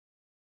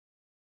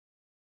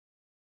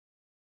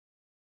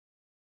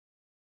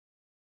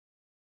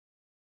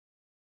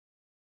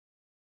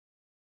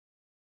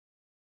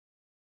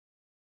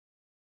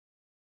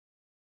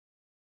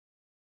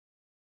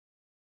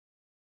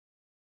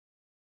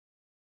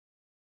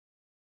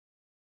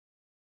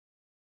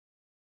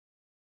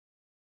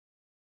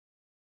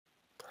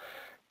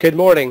Good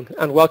morning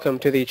and welcome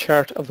to the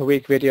Chart of the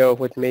Week video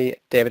with me,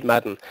 David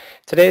Madden.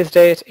 Today's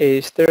date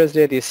is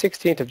Thursday the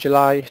 16th of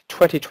July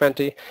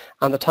 2020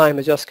 and the time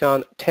has just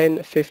gone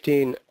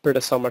 10:15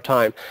 British Summer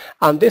Time.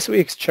 And this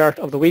week's Chart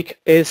of the Week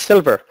is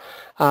silver.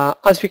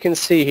 As we can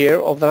see here,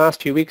 over the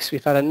last few weeks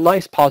we've had a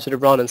nice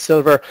positive run in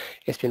silver.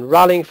 It's been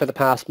rallying for the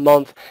past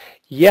month.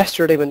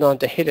 Yesterday went on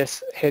to hit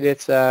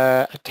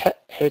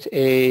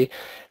a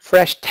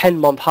fresh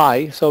 10-month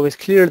high, so it's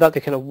clear that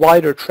the kind of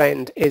wider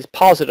trend is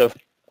positive.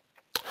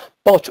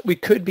 But we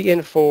could be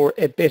in for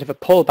a bit of a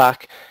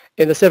pullback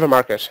in the silver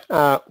market.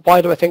 Why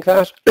do I think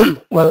that?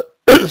 Well,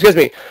 excuse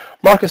me,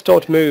 markets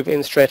don't move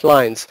in straight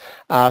lines,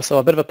 so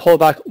a bit of a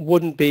pullback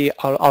wouldn't be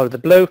out of the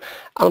blue.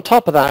 On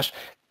top of that,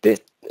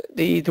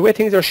 the way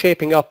things are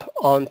shaping up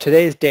on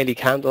today's daily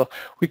candle,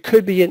 we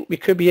could be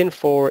in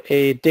for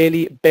a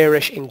daily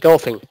bearish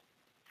engulfing.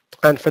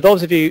 And for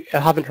those of you who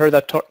haven't heard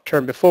that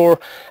term before,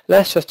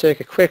 let's just take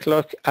a quick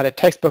look at a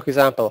textbook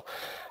example.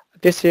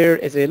 This here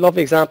is a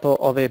lovely example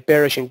of a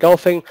bearish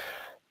engulfing.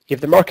 You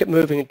have the market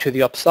moving to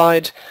the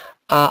upside,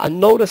 and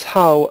notice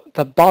how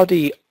the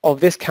body of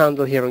this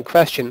candle here in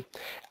question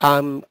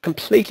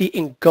completely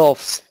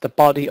engulfs the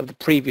body of the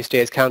previous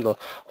day's candle.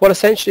 What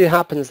essentially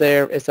happens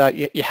there is that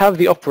you have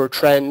the upward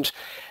trend,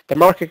 the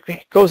market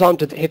goes on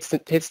to hits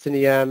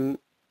the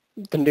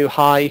new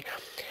high.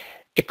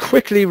 It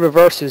quickly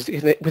reverses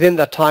within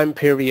that time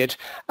period,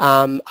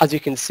 as you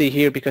can see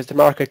here, because the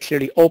market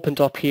clearly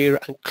opened up here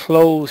and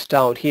closed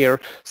down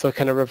here, so it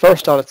kind of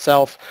reversed on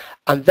itself.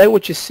 And then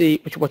what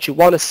you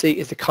want to see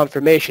is the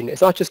confirmation.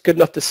 It's not just good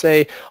enough to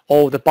say,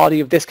 oh, the body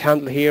of this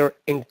candle here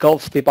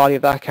engulfs the body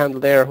of that candle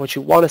there. What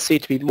you want to see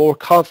to be more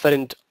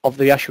confident of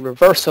the actual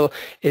reversal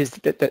is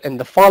that in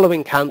the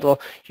following candle,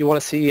 you want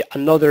to see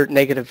another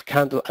negative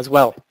candle as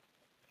well.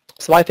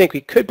 So I think we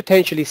could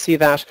potentially see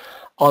that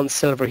on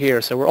silver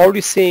here. So we're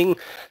already seeing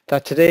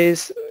that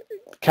today's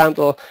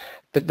candle,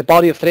 the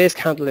body of today's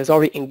candle is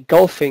already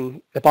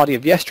engulfing the body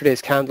of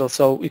yesterday's candle.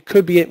 So we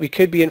could be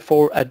in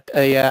for a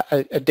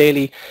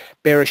daily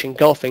bearish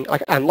engulfing.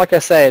 And like I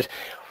said,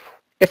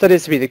 if that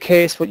is to be the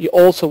case, what you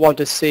also want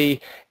to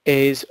see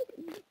is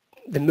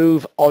the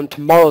move on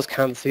tomorrow's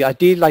candle. So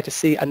ideally like to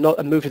see a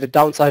move to the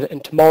downside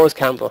in tomorrow's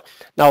candle.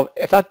 Now,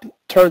 if that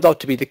turns out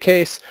to be the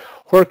case,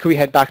 where could we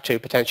head back to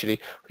potentially?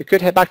 We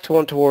could head back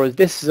towards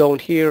this zone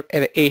here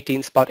at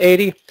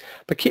 18.80.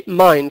 But keep in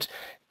mind,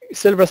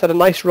 silver has had a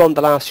nice run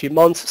the last few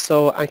months.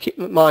 And keep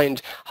in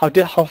mind how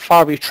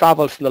far we've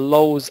traveled from the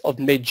lows of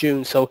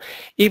mid-June. So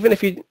even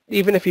if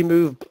you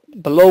move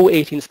below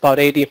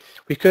 18.80,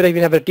 we could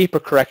even have a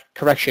deeper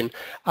correction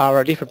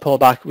or a deeper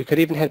pullback. We could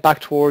even head back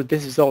toward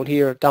this zone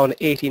here down at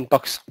 18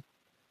 bucks.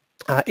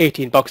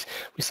 18 bucks.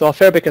 We saw a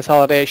fair bit of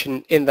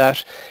consolidation in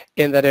that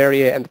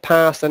area in the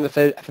past, and if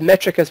a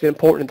metric has been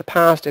important in the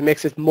past, it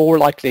makes it more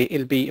likely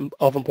it'll be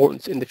of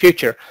importance in the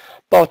future.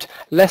 But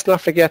let's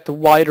not forget the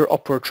wider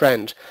upward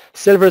trend.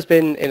 Silver has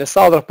been in a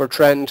solid upward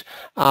trend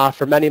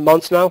for many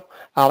months now.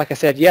 Like I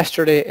said,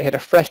 yesterday it hit a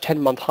fresh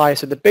 10-month high,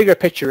 so the bigger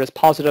picture is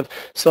positive.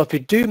 So if you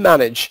do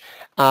manage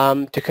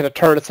to kind of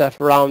turn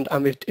itself around,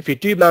 and if you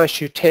do manage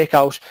to take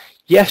out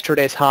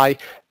yesterday's high,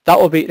 that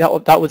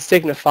would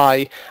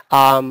signify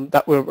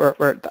that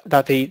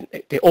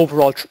the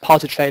overall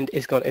positive trend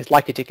is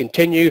likely to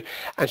continue.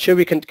 And should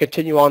we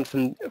continue on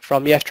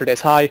from yesterday's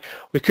high,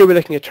 we could be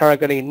looking at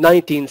targeting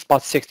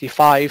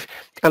 19.65,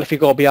 and if we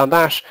go beyond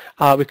that,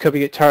 we could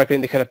be targeting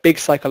the kind of big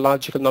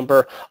psychological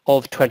number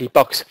of 20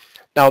 bucks.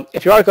 Now,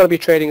 if you are going to be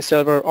trading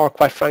silver, or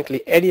quite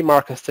frankly any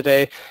markets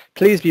today,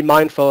 please be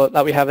mindful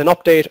that we have an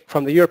update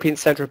from the European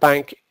Central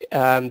Bank.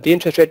 The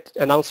interest rate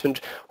announcement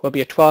will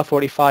be at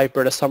 12:45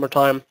 British Summer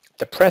Time.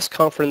 The press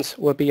conference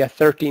will be at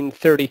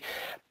 13:30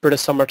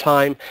 British Summer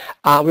Time.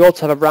 We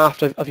also have a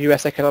raft of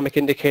US economic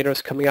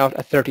indicators coming out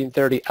at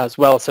 13:30 as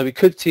well. So we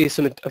could see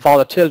some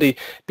volatility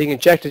being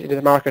injected into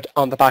the market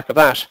on the back of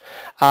that.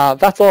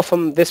 That's all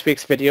from this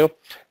week's video.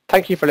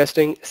 Thank you for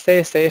listening.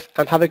 Stay safe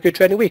and have a good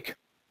trading week.